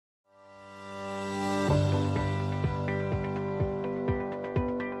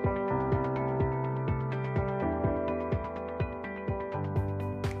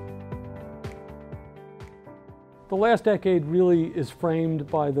The last decade really is framed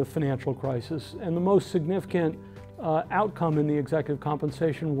by the financial crisis, and the most significant outcome in the executive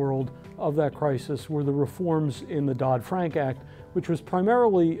compensation world of that crisis were the reforms in the Dodd-Frank Act, which was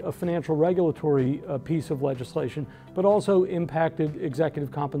primarily a financial regulatory piece of legislation, but also impacted executive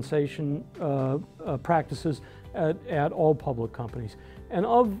compensation practices at all public companies. And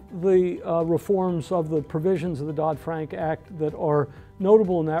of the reforms, of the provisions of the Dodd-Frank Act that are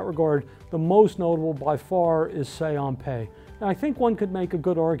notable in that regard, the most notable by far is say-on-pay. Now, I think one could make a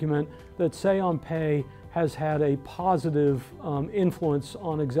good argument that say-on-pay has had a positive influence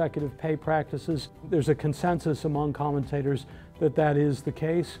on executive pay practices. There's a consensus among commentators that that is the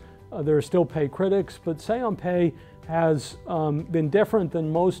case. There are still pay critics, but say-on-pay has been different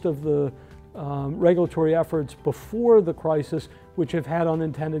than most of the regulatory efforts before the crisis, which have had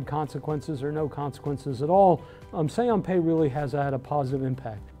unintended consequences or no consequences at all. Say-on-pay really has had a positive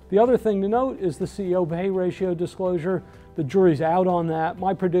impact. The other thing to note is the CEO pay ratio disclosure. The jury's out on that.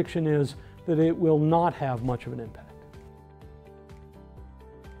 My prediction is that it will not have much of an impact.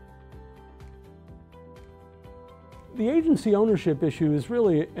 The agency ownership issue is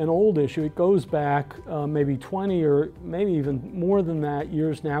really an old issue. It goes back maybe 20 or maybe even more than that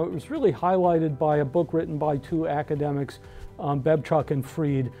years now. It was really highlighted by a book written by two academics, Bebchuk and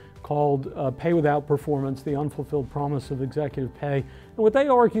Fried, called Pay Without Performance, The Unfulfilled Promise of Executive Pay. And what they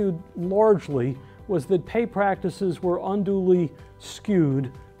argued largely was that pay practices were unduly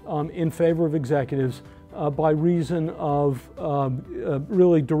skewed in favor of executives by reason of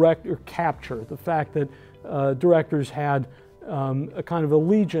really director capture, the fact that directors had a kind of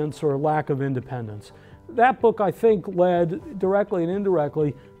allegiance or lack of independence. That book, I think, led directly and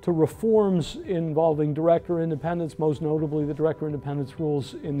indirectly to reforms involving director independence, most notably the director independence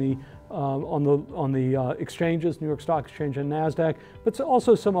rules in the, on the exchanges, New York Stock Exchange and NASDAQ, but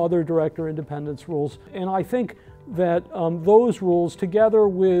also some other director independence rules. And I think that those rules, together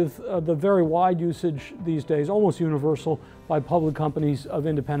with the very wide usage these days, almost universal by public companies of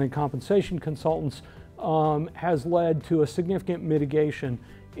independent compensation consultants, has led to a significant mitigation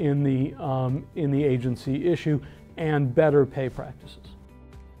in the agency issue and better pay practices.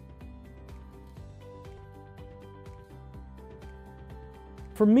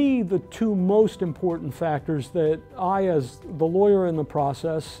 For me, the two most important factors that I, as the lawyer in the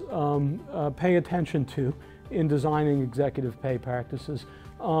process, pay attention to in designing executive pay practices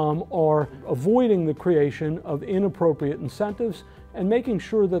are avoiding the creation of inappropriate incentives and making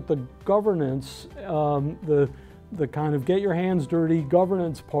sure that the governance, the kind of get your hands dirty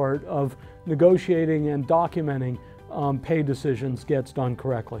governance part of negotiating and documenting pay decisions gets done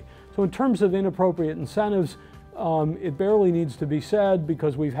correctly. So in terms of inappropriate incentives, it barely needs to be said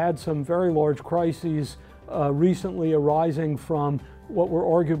because we've had some very large crises recently arising from what were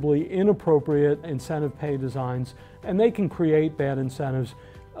arguably inappropriate incentive pay designs, and they can create bad incentives.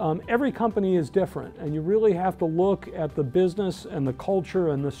 Every company is different, and you really have to look at the business and the culture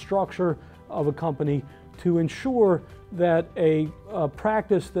and the structure of a company to ensure that a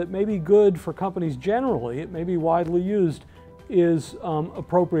practice that may be good for companies generally, it may be widely used, is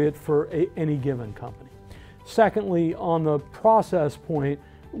appropriate for any given company. Secondly, on the process point,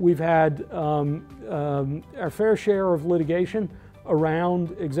 we've had our fair share of litigation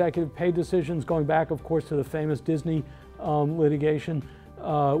around executive pay decisions, going back, of course, to the famous Disney litigation,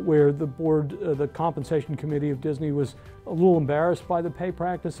 where the board, the compensation committee of Disney was a little embarrassed by the pay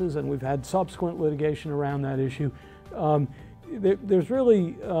practices, and we've had subsequent litigation around that issue. There's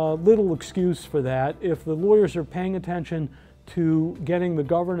really little excuse for that if the lawyers are paying attention to getting the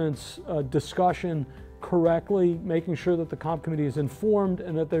governance discussion correctly, making sure that the comp committee is informed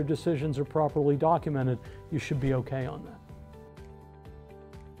and that their decisions are properly documented. You should be okay on that.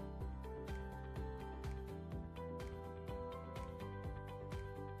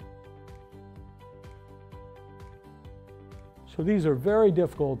 So these are very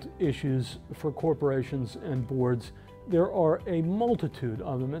difficult issues for corporations and boards. There are a multitude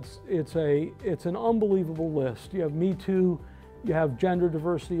of them. It's an unbelievable list. You have Me Too, you have gender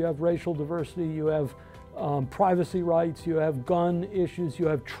diversity, you have racial diversity, you have privacy rights, you have gun issues, you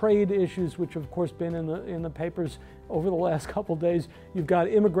have trade issues, which have, of course, been in the papers over the last couple days. You've got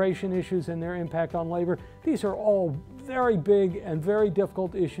immigration issues and their impact on labor. These are all very big and very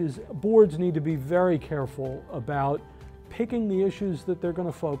difficult issues. Boards need to be very careful about picking the issues that they're going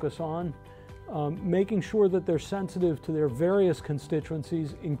to focus on, making sure that they're sensitive to their various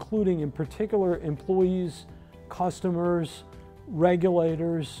constituencies, including in particular employees, customers,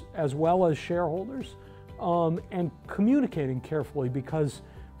 regulators, as well as shareholders, and communicating carefully, because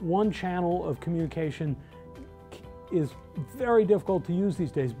one channel of communication is very difficult to use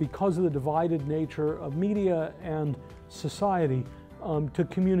these days because of the divided nature of media and society to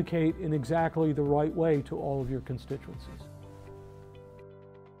communicate in exactly the right way to all of your constituencies.